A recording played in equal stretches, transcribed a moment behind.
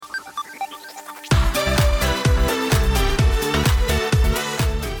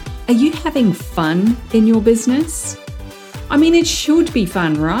Are you having fun in your business? I mean, it should be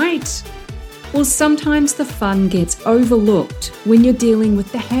fun, right? Well, sometimes the fun gets overlooked when you're dealing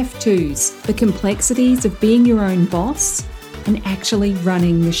with the have-tos, the complexities of being your own boss and actually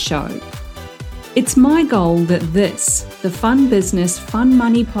running the show. It's my goal that this, the Fun Business, Fun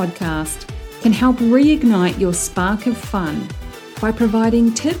Money podcast, can help reignite your spark of fun by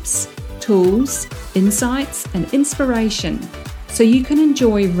providing tips, tools, insights, and inspiration so you can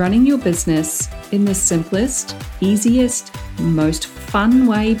enjoy running your business in the simplest, easiest, most fun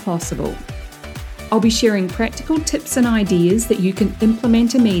way possible. I'll be sharing practical tips and ideas that you can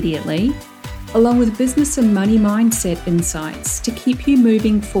implement immediately, along with business and money mindset insights to keep you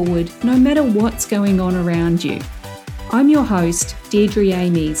moving forward no matter what's going on around you. I'm your host, Deirdre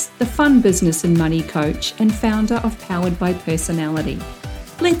Amies, the Fun Business and Money Coach and founder of Powered by Personality.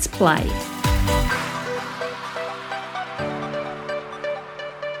 Let's play.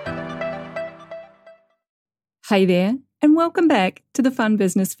 Hey there, and welcome back to the Fun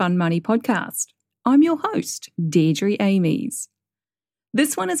Business, Fun Money podcast. I'm your host, Deirdre Amies.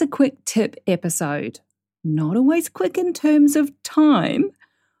 This one is a quick tip episode. Not always quick in terms of time,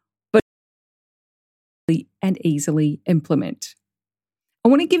 but and easily implement. I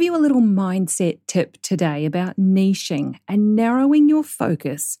want to give you a little mindset tip today about niching and narrowing your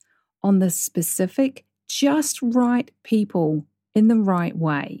focus on the specific, just right people in the right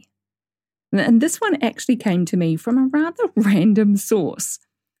way. And this one actually came to me from a rather random source.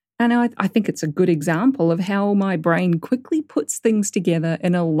 And I think it's a good example of how my brain quickly puts things together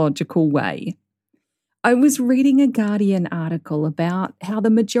in a logical way. I was reading a Guardian article about how the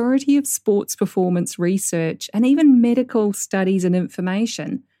majority of sports performance research and even medical studies and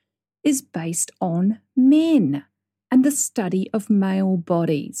information is based on men and the study of male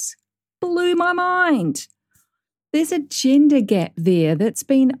bodies. Blew my mind. There's a gender gap there that's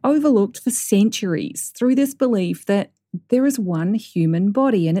been overlooked for centuries through this belief that there is one human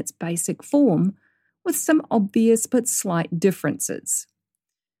body in its basic form with some obvious but slight differences.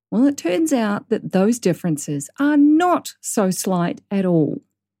 Well, it turns out that those differences are not so slight at all.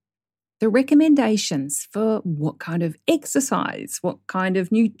 The recommendations for what kind of exercise, what kind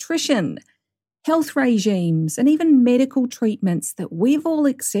of nutrition, health regimes, and even medical treatments that we've all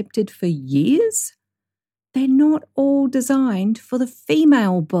accepted for years, they're not all designed for the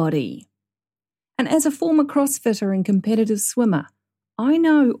female body. And as a former CrossFitter and competitive swimmer, I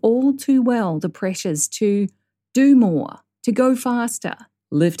know all too well the pressures to do more, to go faster,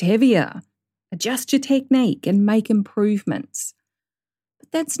 lift heavier, adjust your technique and make improvements.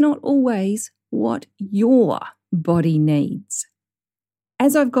 But that's not always what your body needs.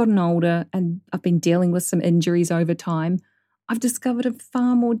 As I've gotten older and I've been dealing with some injuries over time, I've discovered a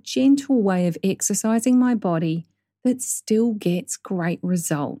far more gentle way of exercising my body that still gets great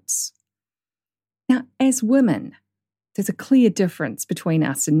results. Now, as women, there's a clear difference between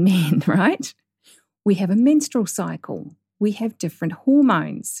us and men, right? We have a menstrual cycle. We have different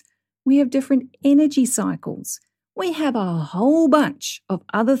hormones. We have different energy cycles. We have a whole bunch of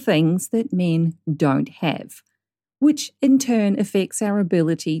other things that men don't have, which in turn affects our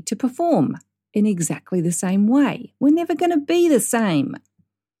ability to perform in exactly the same way. We're never going to be the same.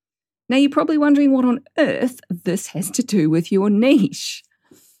 Now, you're probably wondering what on earth this has to do with your niche.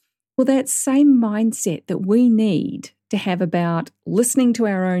 Well, that same mindset that we need to have about listening to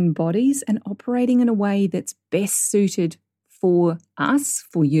our own bodies and operating in a way that's best suited for us,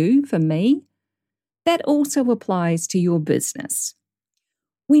 for you, for me, that also applies to your business.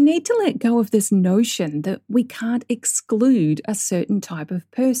 We need to let go of this notion that we can't exclude a certain type of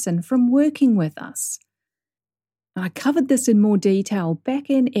person from working with us. I covered this in more detail back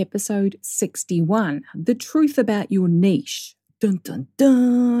in episode 61, The Truth About Your Niche. Dun, dun,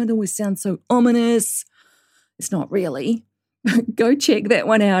 dun, it always sounds so ominous. It's not really. Go check that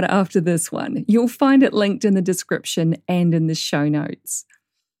one out after this one. You'll find it linked in the description and in the show notes.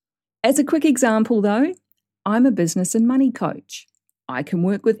 As a quick example though, I'm a business and money coach. I can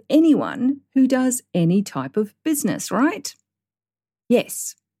work with anyone who does any type of business, right?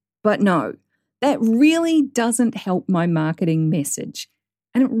 Yes, but no, that really doesn't help my marketing message.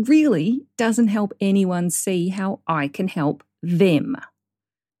 And it really doesn't help anyone see how I can help them.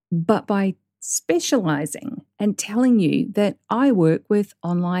 But by specializing and telling you that I work with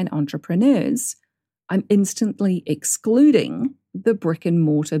online entrepreneurs, I'm instantly excluding the brick and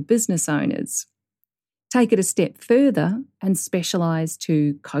mortar business owners. Take it a step further and specialize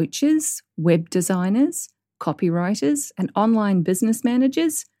to coaches, web designers, copywriters, and online business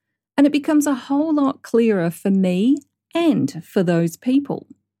managers, and it becomes a whole lot clearer for me and for those people.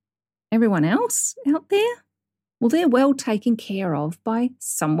 Everyone else out there? well, they're well taken care of by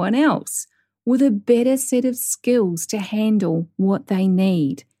someone else with a better set of skills to handle what they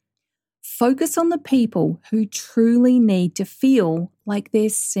need. Focus on the people who truly need to feel like they're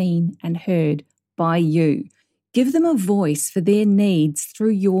seen and heard by you. Give them a voice for their needs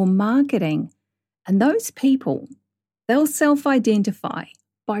through your marketing. And those people, they'll self-identify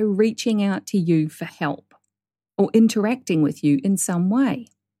by reaching out to you for help or interacting with you in some way.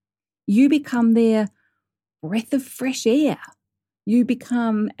 You become their breath of fresh air. You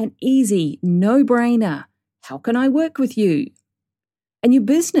become an easy, no-brainer. How can I work with you? And your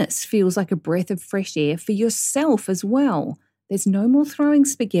business feels like a breath of fresh air for yourself as well. There's no more throwing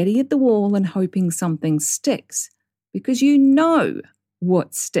spaghetti at the wall and hoping something sticks, because you know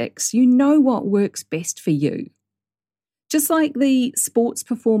what sticks. You know what works best for you. Just like the sports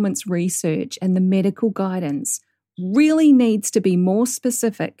performance research and the medical guidance really needs to be more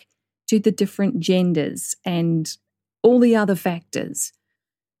specific to the different genders and all the other factors,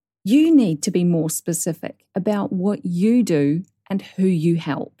 you need to be more specific about what you do and who you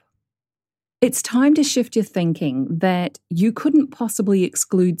help. It's time to shift your thinking that you couldn't possibly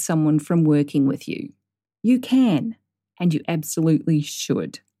exclude someone from working with you. You can, and you absolutely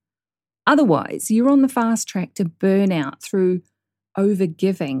should. Otherwise, you're on the fast track to burnout through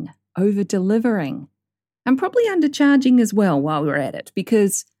over-giving, over-delivering, and probably undercharging as well while we're at it,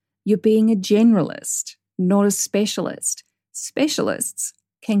 because you're being a generalist, not a specialist. Specialists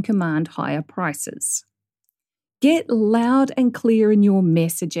can command higher prices. Get loud and clear in your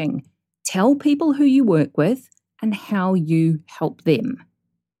messaging. Tell people who you work with and how you help them.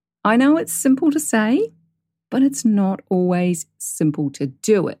 I know it's simple to say, but it's not always simple to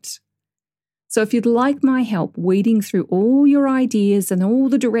do it. So if you'd like my help weeding through all your ideas and all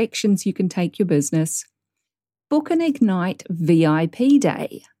the directions you can take your business, book an Ignite VIP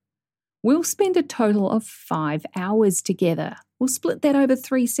day. We'll spend a total of 5 hours together. We'll split that over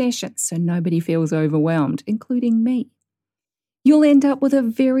 3 sessions so nobody feels overwhelmed, including me. You'll end up with a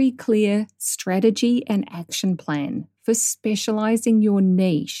very clear strategy and action plan for specializing your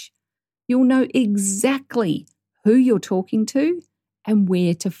niche. You'll know exactly who you're talking to and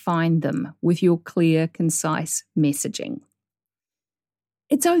where to find them with your clear, concise messaging.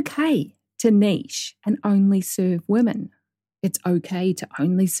 It's okay to niche and only serve women. It's okay to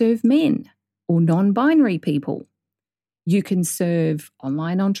only serve men or non-binary people. You can serve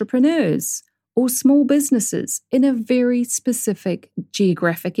online entrepreneurs or small businesses in a very specific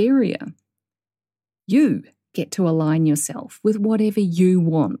geographic area. You get to align yourself with whatever you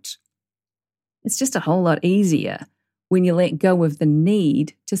want. It's just a whole lot easier when you let go of the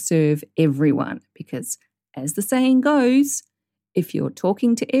need to serve everyone, because as the saying goes, if you're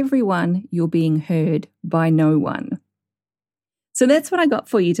talking to everyone, you're being heard by no one. So that's what I got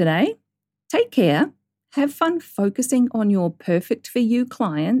for you today. Take care. Have fun focusing on your perfect for you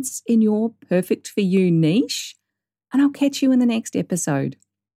clients in your perfect for you niche, and I'll catch you in the next episode.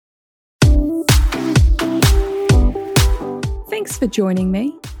 Thanks for joining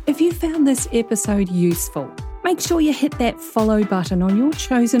me. If you found this episode useful, make sure you hit that follow button on your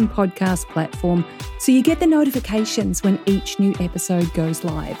chosen podcast platform so you get the notifications when each new episode goes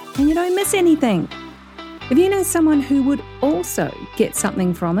live and you don't miss anything. If you know someone who would also get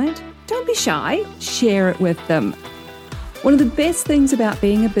something from it, don't be shy, share it with them. One of the best things about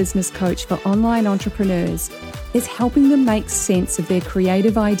being a business coach for online entrepreneurs is helping them make sense of their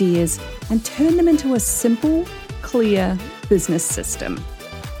creative ideas and turn them into a simple, clear business system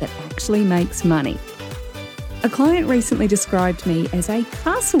that actually makes money. A client recently described me as a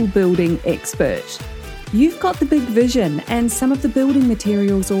castle building expert. You've got the big vision and some of the building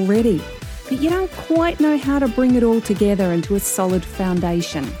materials already, but you don't quite know how to bring it all together into a solid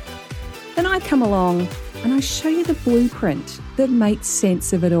foundation. Then I come along and I show you the blueprint that makes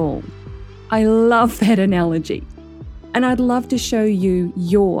sense of it all. I love that analogy. And I'd love to show you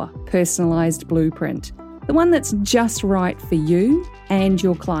your personalized blueprint, the one that's just right for you and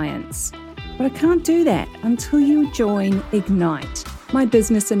your clients. But I can't do that until you join Ignite, my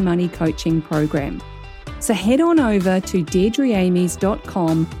business and money coaching program. So head on over to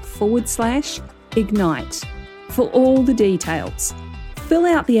deirdreamies.com/Ignite for all the details. Fill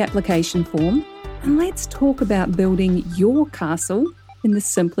out the application form and let's talk about building your castle in the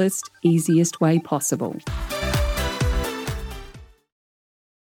simplest, easiest way possible.